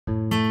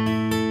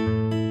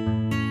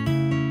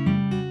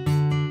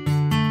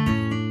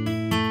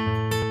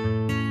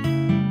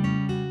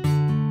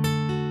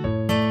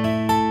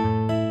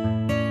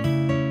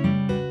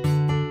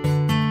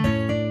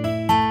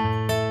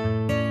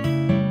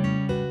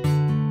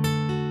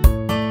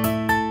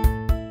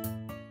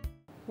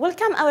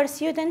Welcome our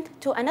student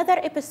to another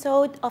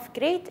episode of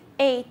Grade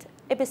 8,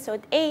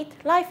 Episode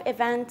 8, Life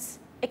Events,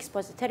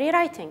 Expository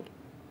Writing.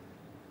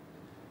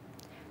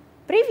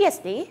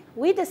 Previously,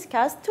 we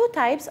discussed two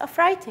types of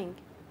writing,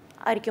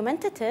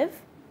 argumentative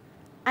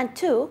and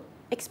two,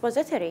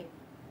 expository.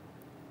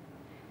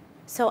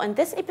 So in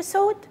this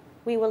episode,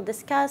 we will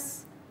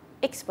discuss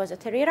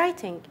expository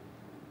writing.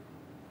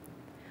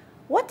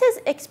 What is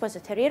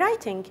expository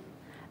writing?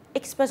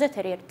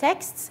 Expository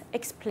texts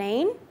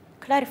explain,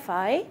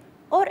 clarify,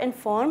 or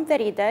inform the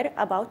reader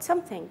about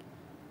something.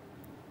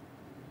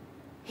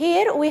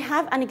 Here we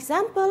have an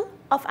example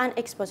of an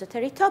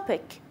expository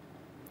topic.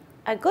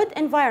 A good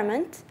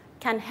environment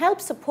can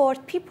help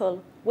support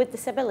people with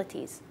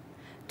disabilities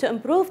to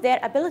improve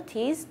their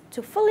abilities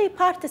to fully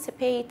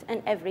participate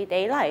in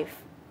everyday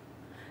life.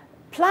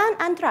 Plan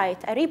and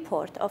write a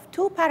report of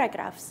 2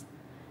 paragraphs,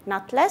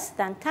 not less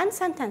than 10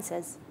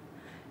 sentences,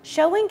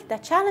 showing the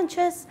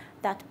challenges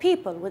that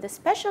people with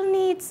special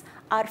needs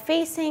are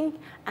facing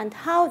and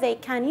how they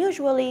can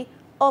usually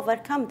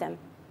overcome them.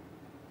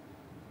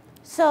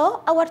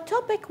 So our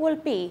topic will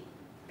be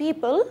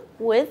people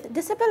with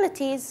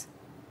disabilities.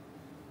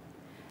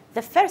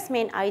 The first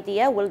main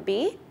idea will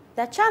be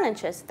the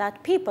challenges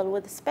that people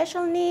with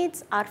special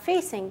needs are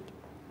facing.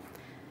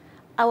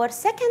 Our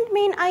second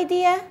main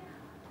idea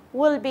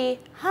will be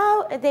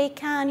how they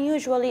can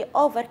usually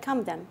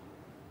overcome them.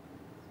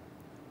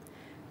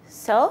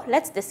 So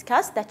let's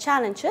discuss the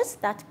challenges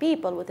that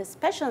people with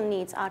special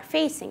needs are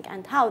facing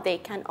and how they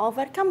can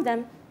overcome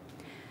them.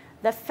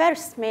 The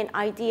first main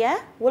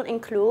idea will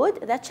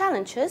include the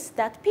challenges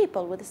that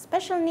people with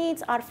special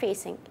needs are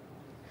facing.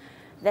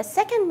 The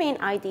second main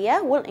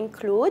idea will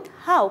include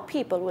how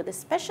people with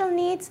special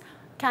needs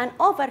can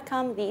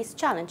overcome these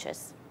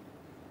challenges.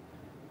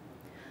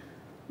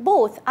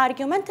 Both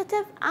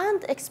argumentative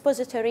and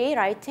expository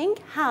writing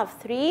have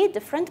 3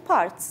 different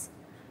parts.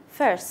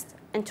 First,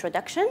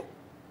 introduction.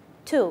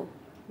 2,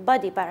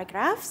 body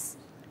paragraphs,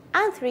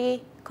 and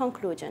 3,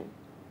 conclusion.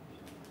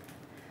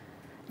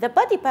 The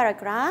body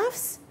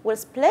paragraphs will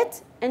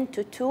split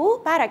into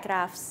 2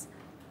 paragraphs,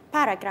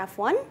 paragraph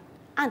 1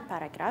 and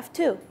paragraph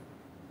 2.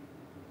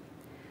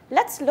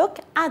 Let's look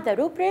at the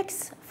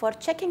rubrics for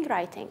checking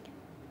writing.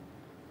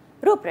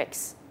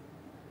 Rubrics: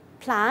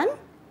 plan,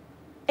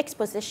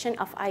 exposition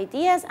of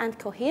ideas and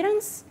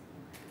coherence,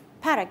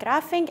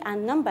 paragraphing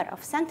and number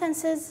of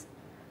sentences,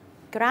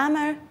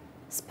 grammar,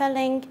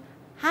 spelling,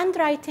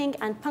 handwriting,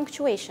 and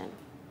punctuation.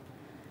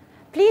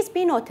 Please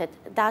be noted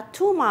that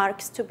 2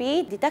 marks to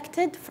be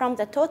deducted from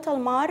the total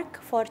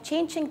mark for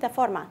changing the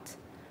format.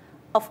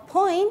 Of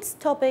points,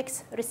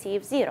 topics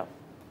receive 0.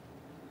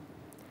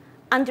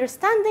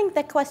 Understanding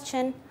the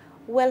question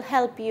will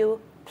help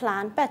you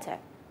plan better.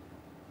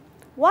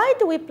 Why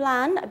do we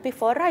plan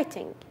before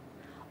writing?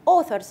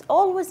 Authors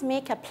always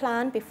make a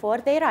plan before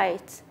they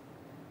write.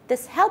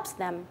 This helps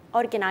them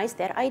organize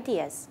their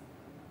ideas.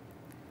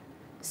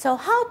 So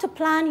how to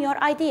plan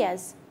your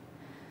ideas?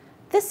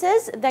 This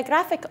is the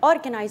graphic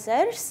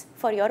organizers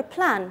for your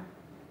plan.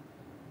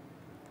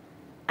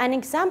 An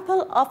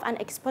example of an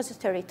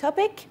expository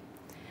topic.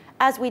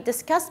 As we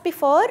discussed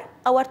before,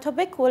 our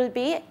topic will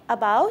be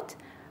about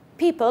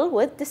people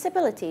with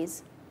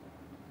disabilities.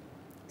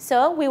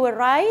 So we will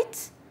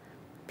write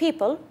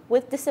people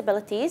with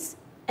disabilities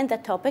in the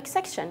topic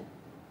section.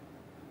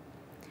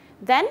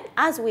 Then,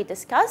 as we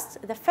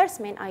discussed, the first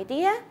main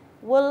idea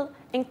will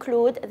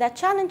include the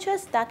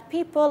challenges that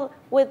people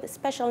with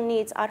special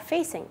needs are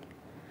facing.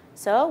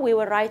 So we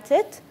will write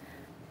it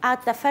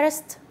at the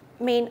first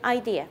main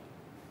idea.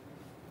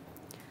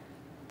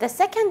 The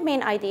second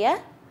main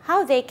idea,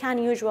 how they can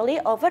usually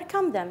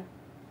overcome them.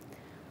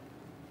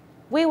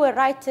 We will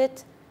write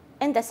it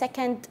in the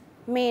second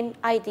main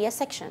idea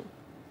section.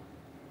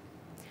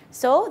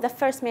 So the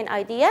first main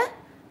idea,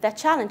 the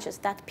challenges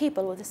that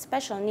people with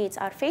special needs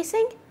are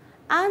facing,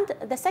 and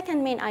the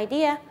second main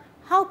idea,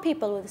 how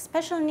people with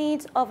special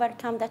needs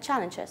overcome the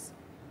challenges.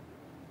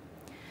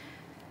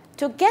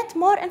 To get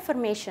more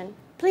information,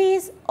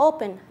 please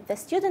open the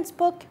student's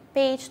book,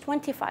 page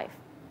 25.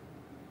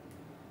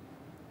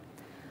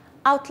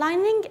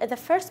 Outlining the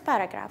first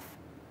paragraph.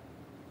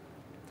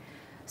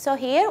 So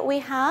here we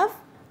have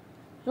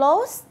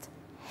lost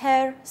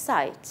her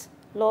sight.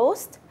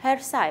 Lost her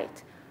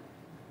sight.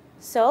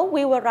 So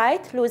we will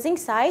write losing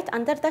sight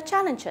under the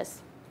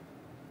challenges.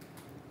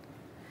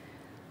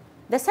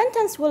 The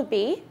sentence will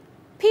be,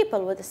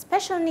 people with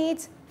special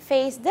needs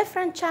face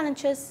different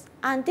challenges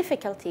and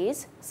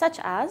difficulties, such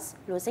as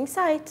losing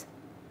sight.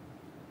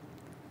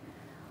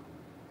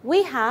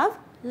 We have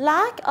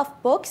lack of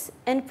books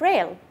in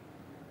Braille.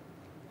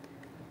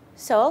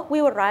 So we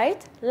will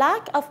write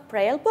lack of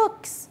Braille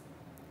books.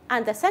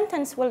 And the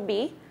sentence will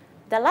be,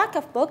 the lack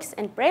of books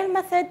in Braille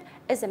method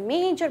is a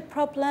major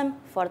problem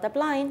for the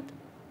blind.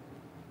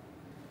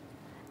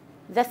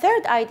 The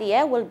third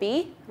idea will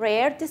be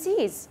rare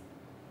disease.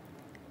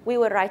 We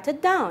will write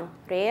it down,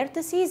 rare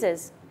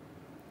diseases.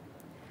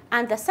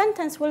 And the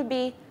sentence will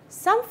be,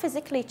 some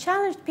physically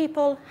challenged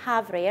people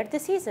have rare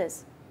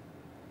diseases.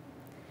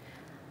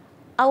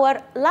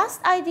 Our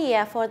last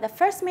idea for the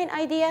first main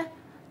idea,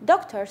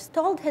 doctors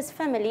told his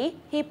family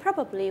he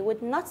probably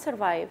would not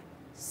survive.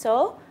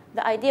 So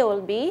the idea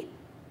will be,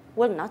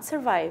 will not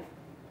survive.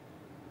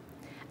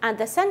 And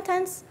the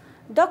sentence,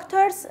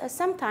 doctors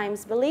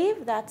sometimes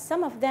believe that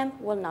some of them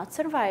will not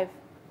survive.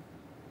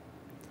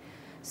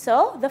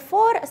 So the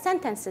four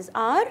sentences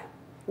are: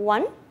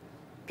 1.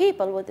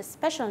 People with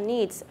special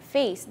needs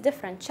face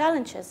different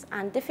challenges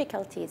and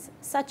difficulties,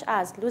 such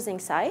as losing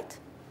sight.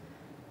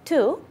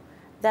 2.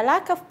 The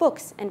lack of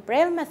books in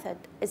Braille method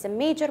is a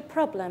major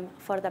problem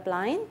for the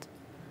blind.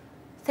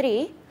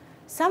 3.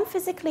 Some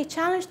physically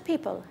challenged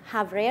people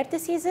have rare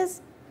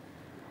diseases.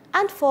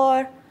 And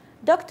 4.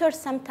 Doctors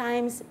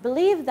sometimes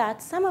believe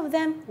that some of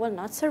them will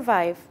not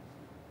survive.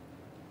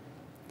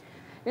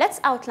 Let's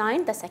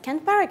outline the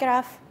second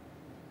paragraph.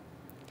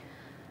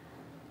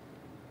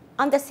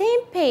 On the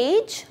same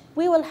page,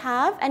 we will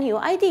have a new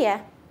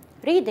idea: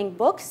 reading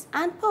books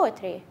and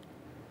poetry.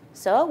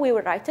 So we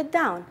will write it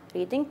down,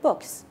 reading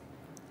books.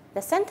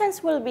 The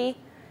sentence will be,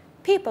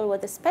 people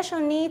with special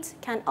needs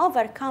can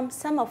overcome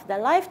some of the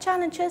life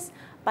challenges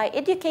by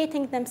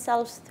educating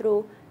themselves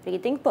through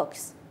reading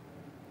books.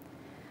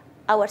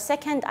 Our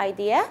second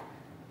idea,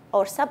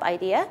 or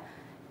sub-idea,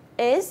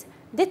 is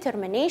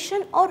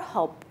determination or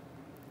hope.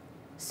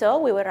 So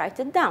we will write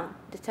it down,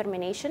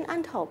 determination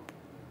and hope.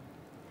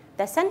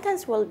 The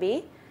sentence will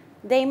be,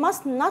 they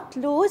must not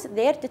lose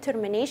their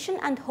determination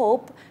and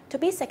hope to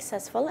be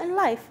successful in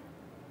life.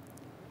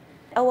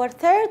 Our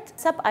third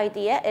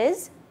sub-idea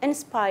is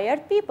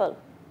inspired people.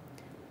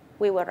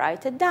 We will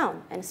write it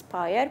down,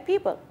 inspire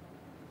people.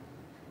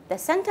 The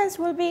sentence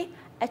will be,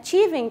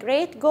 achieving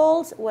great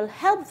goals will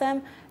help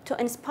them to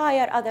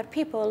inspire other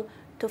people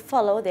to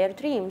follow their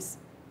dreams.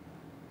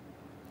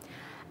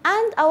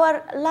 And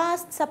our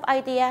last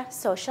sub-idea,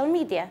 social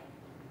media.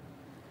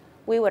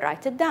 We will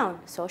write it down,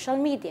 social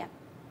media.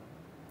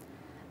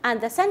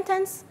 And the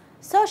sentence,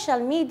 social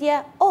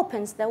media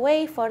opens the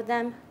way for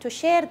them to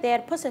share their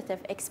positive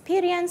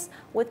experience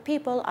with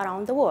people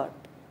around the world.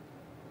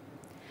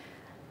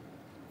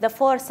 The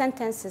four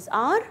sentences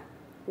are: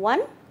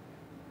 1.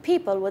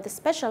 People with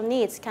special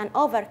needs can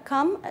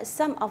overcome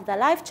some of the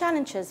life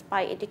challenges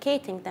by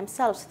educating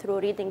themselves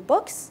through reading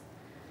books.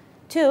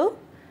 2.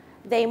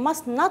 They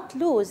must not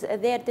lose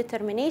their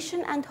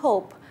determination and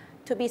hope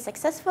to be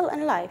successful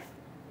in life.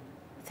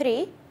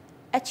 3.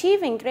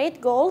 Achieving great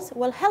goals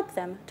will help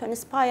them to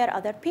inspire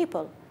other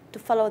people to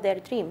follow their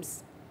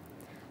dreams.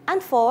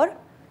 And 4.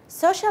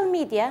 Social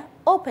media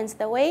opens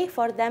the way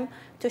for them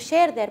to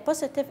share their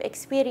positive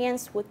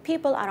experience with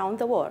people around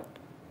the world.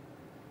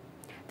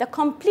 The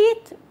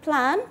complete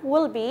plan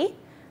will be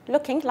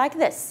looking like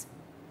this.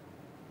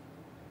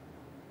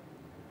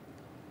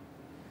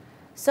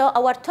 So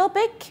our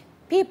topic,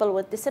 people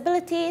with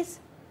disabilities.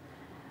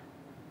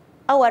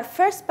 Our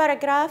first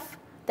paragraph,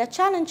 the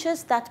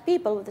challenges that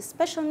people with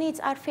special needs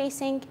are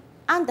facing.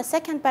 And the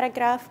second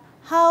paragraph,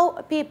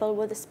 how people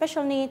with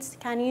special needs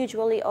can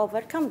usually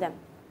overcome them.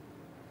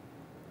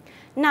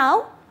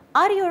 Now,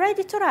 are you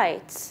ready to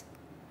write?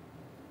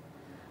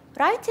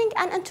 Writing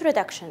an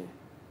introduction.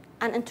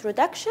 An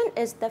introduction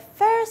is the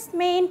first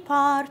main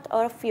part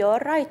of your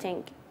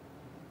writing.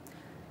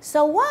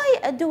 So why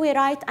do we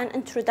write an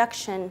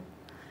introduction?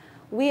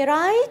 We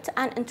write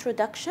an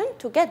introduction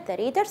to get the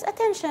reader's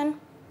attention.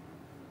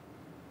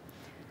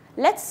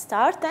 Let's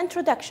start the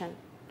introduction.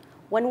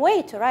 One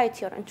way to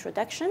write your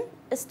introduction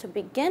is to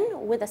begin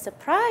with a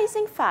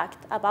surprising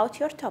fact about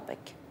your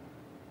topic.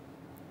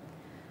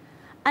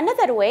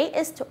 Another way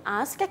is to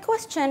ask a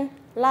question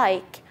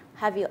like,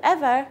 have you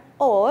ever,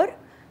 or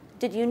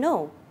did you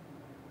know?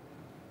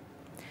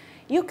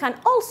 You can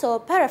also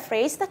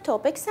paraphrase the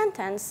topic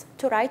sentence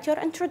to write your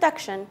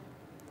introduction.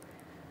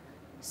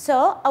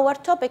 So our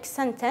topic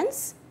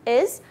sentence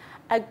is,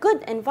 a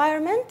good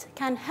environment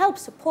can help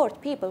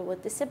support people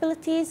with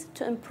disabilities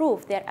to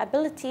improve their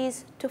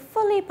abilities to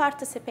fully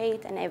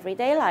participate in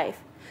everyday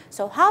life.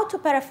 So how to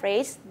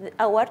paraphrase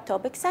our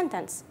topic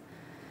sentence?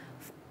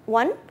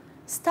 1.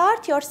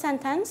 Start your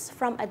sentence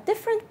from a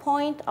different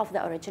point of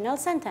the original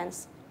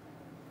sentence.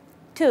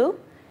 2.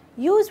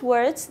 Use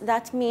words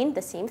that mean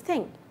the same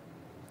thing.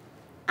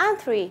 And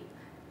 3.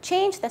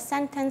 Change the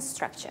sentence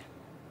structure.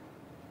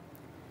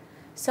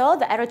 So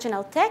the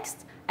original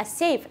text, a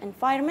safe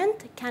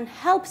environment can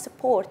help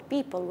support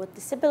people with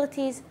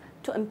disabilities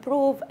to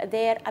improve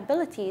their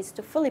abilities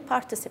to fully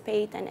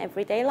participate in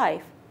everyday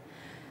life.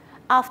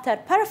 After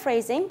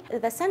paraphrasing,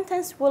 the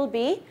sentence will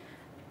be,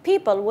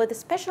 people with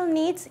special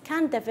needs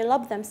can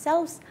develop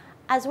themselves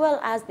as well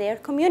as their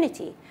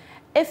community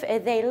if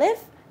they live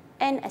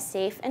in a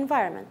safe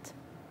environment.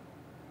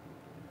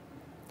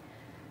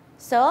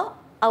 So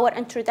our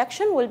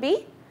introduction will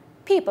be,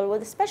 people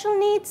with special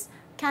needs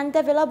can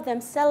develop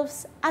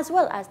themselves as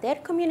well as their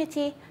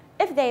community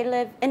if they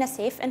live in a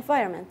safe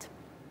environment.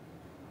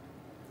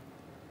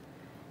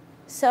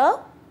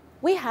 So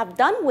we have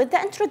done with the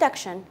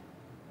introduction.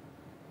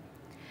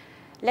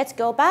 Let's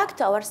go back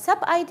to our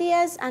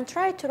sub-ideas and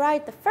try to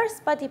write the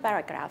first body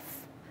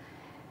paragraph.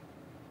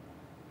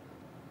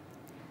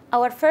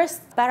 Our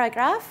first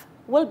paragraph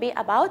will be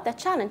about the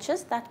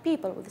challenges that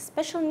people with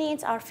special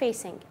needs are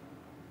facing.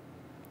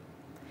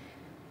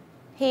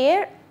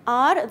 Here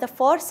are the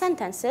 4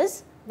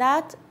 sentences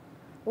that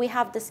we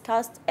have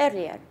discussed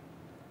earlier.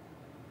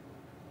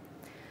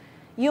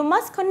 You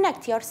must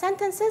connect your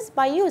sentences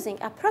by using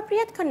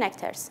appropriate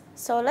connectors.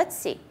 So let's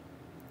see.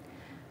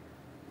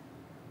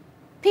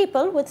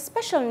 People with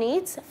special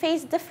needs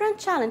face different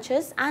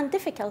challenges and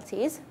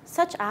difficulties,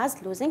 such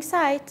as losing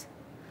sight.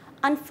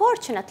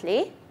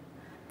 Unfortunately,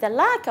 the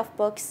lack of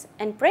books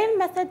and Braille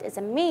method is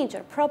a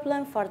major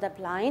problem for the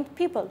blind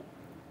people.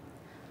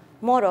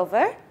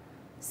 Moreover,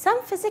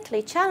 some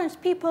physically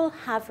challenged people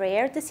have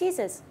rare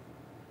diseases.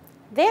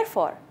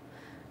 Therefore,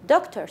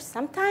 doctors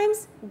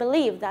sometimes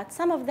believe that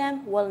some of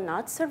them will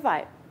not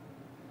survive.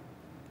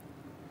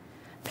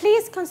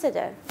 Please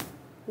consider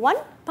 1.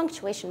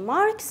 Punctuation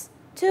marks,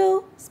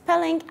 2.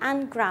 Spelling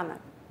and grammar.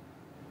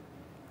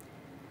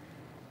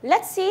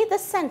 Let's see the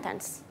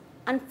sentence.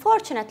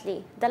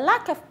 Unfortunately, the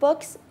lack of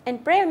books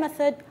and Braille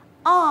method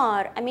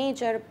are a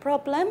major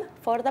problem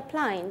for the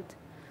blind.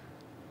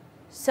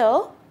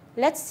 So,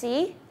 let's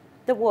see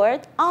the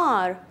word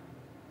are.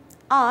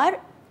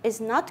 Are is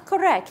not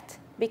correct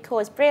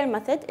because Braille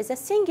method is a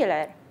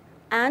singular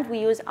and we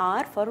use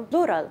are for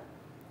plural.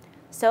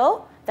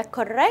 So, the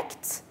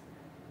correct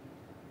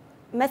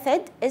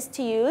method is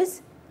to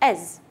use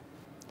is.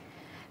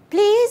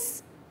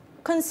 Please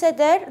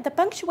consider the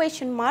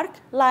punctuation mark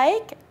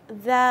like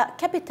the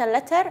capital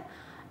letter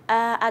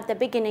at the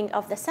beginning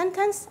of the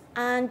sentence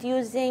and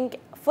using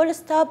full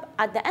stop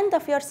at the end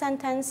of your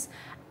sentence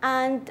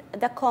and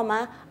the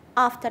comma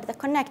after the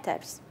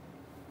connectors.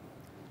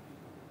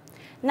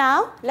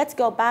 Now, let's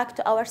go back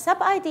to our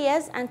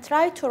sub-ideas and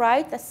try to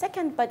write the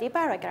second body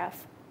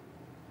paragraph.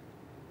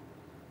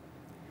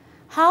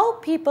 How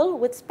people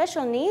with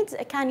special needs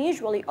can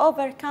usually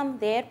overcome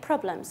their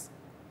problems.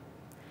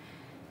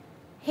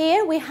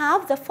 Here we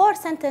have the 4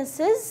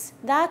 sentences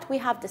that we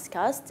have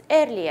discussed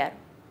earlier.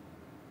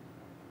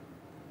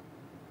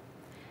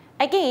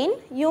 Again,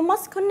 you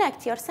must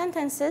connect your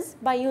sentences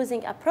by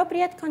using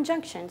appropriate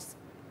conjunctions.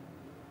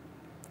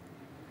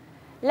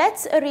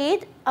 Let's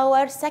read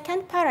our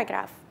second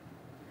paragraph.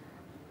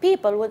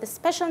 People with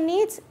special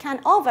needs can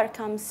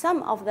overcome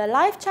some of the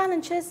life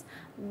challenges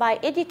by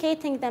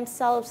educating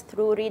themselves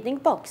through reading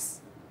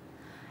books.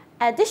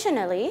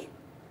 Additionally,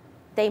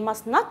 they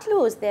must not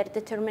lose their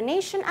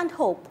determination and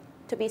hope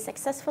to be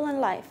successful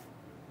in life.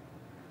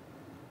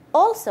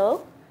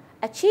 Also,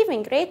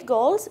 achieving great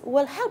goals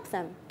will help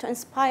them to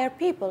inspire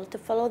people to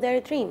follow their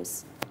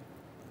dreams.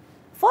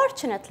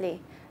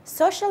 Fortunately,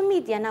 social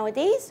media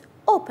nowadays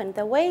open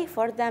the way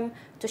for them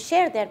to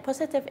share their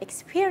positive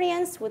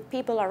experience with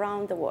people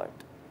around the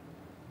world.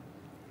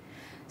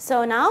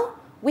 So now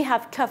we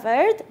have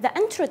covered the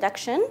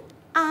introduction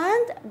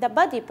and the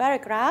body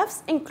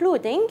paragraphs,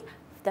 including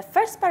the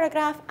first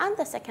paragraph and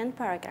the second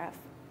paragraph.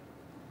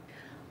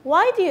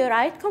 Why do you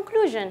write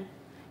conclusion?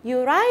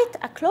 You write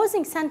a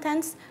closing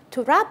sentence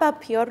to wrap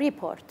up your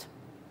report.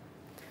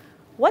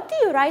 What do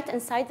you write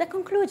inside the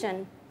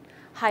conclusion?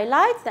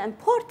 Highlight the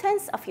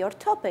importance of your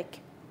topic.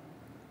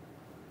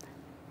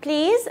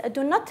 Please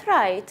do not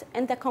write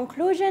in the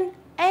conclusion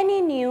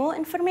any new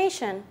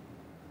information.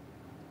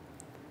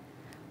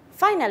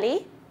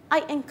 Finally,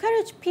 I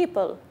encourage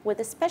people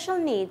with special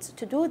needs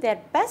to do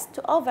their best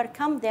to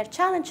overcome their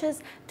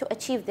challenges to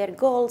achieve their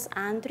goals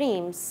and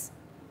dreams.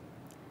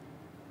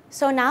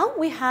 So now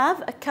we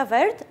have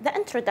covered the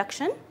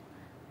introduction,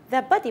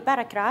 the body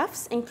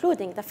paragraphs,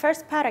 including the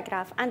first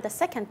paragraph and the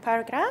second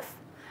paragraph,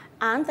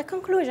 and the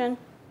conclusion.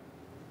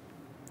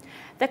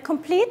 The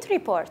complete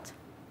report.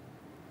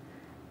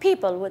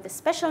 People with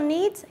special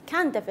needs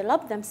can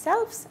develop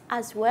themselves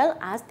as well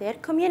as their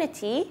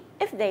community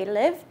if they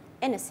live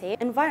in a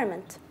safe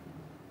environment.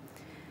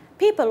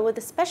 People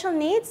with special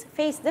needs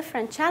face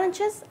different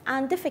challenges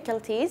and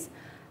difficulties,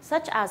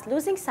 such as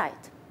losing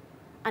sight.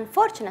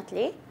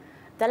 Unfortunately,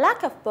 the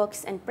lack of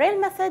books and Braille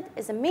method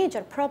is a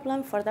major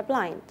problem for the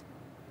blind.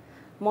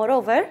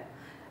 Moreover,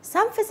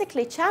 some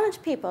physically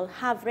challenged people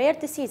have rare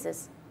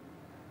diseases.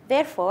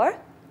 Therefore,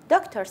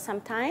 doctors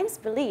sometimes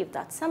believe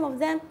that some of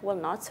them will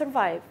not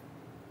survive.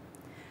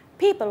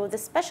 People with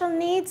special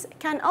needs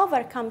can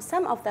overcome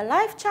some of the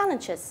life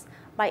challenges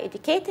by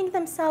educating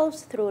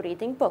themselves through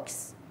reading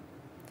books.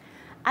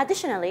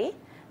 Additionally,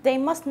 they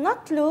must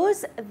not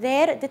lose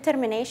their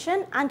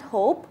determination and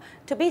hope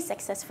to be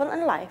successful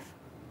in life.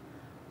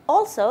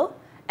 Also,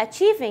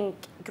 achieving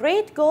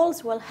great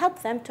goals will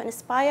help them to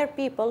inspire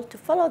people to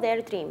follow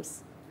their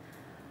dreams.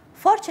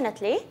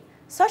 Fortunately,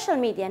 social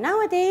media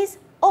nowadays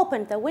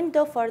open the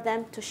window for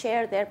them to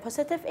share their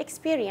positive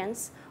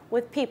experience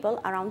with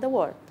people around the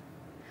world.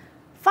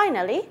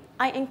 Finally,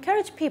 I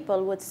encourage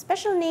people with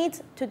special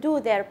needs to do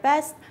their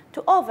best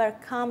to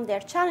overcome their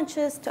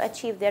challenges to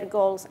achieve their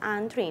goals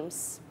and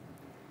dreams.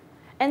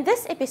 In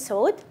this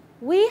episode,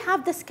 we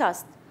have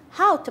discussed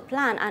how to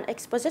plan an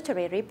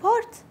expository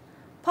report,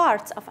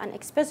 parts of an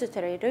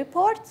expository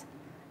report,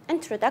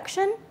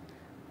 introduction,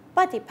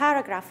 body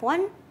paragraph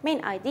 1,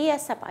 main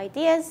ideas,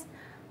 sub-ideas,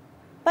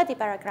 body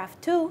paragraph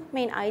 2,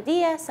 main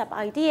idea,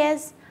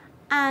 sub-ideas,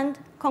 and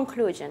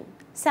conclusion,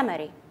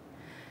 summary.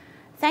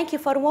 Thank you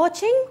for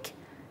watching.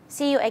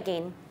 See you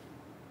again.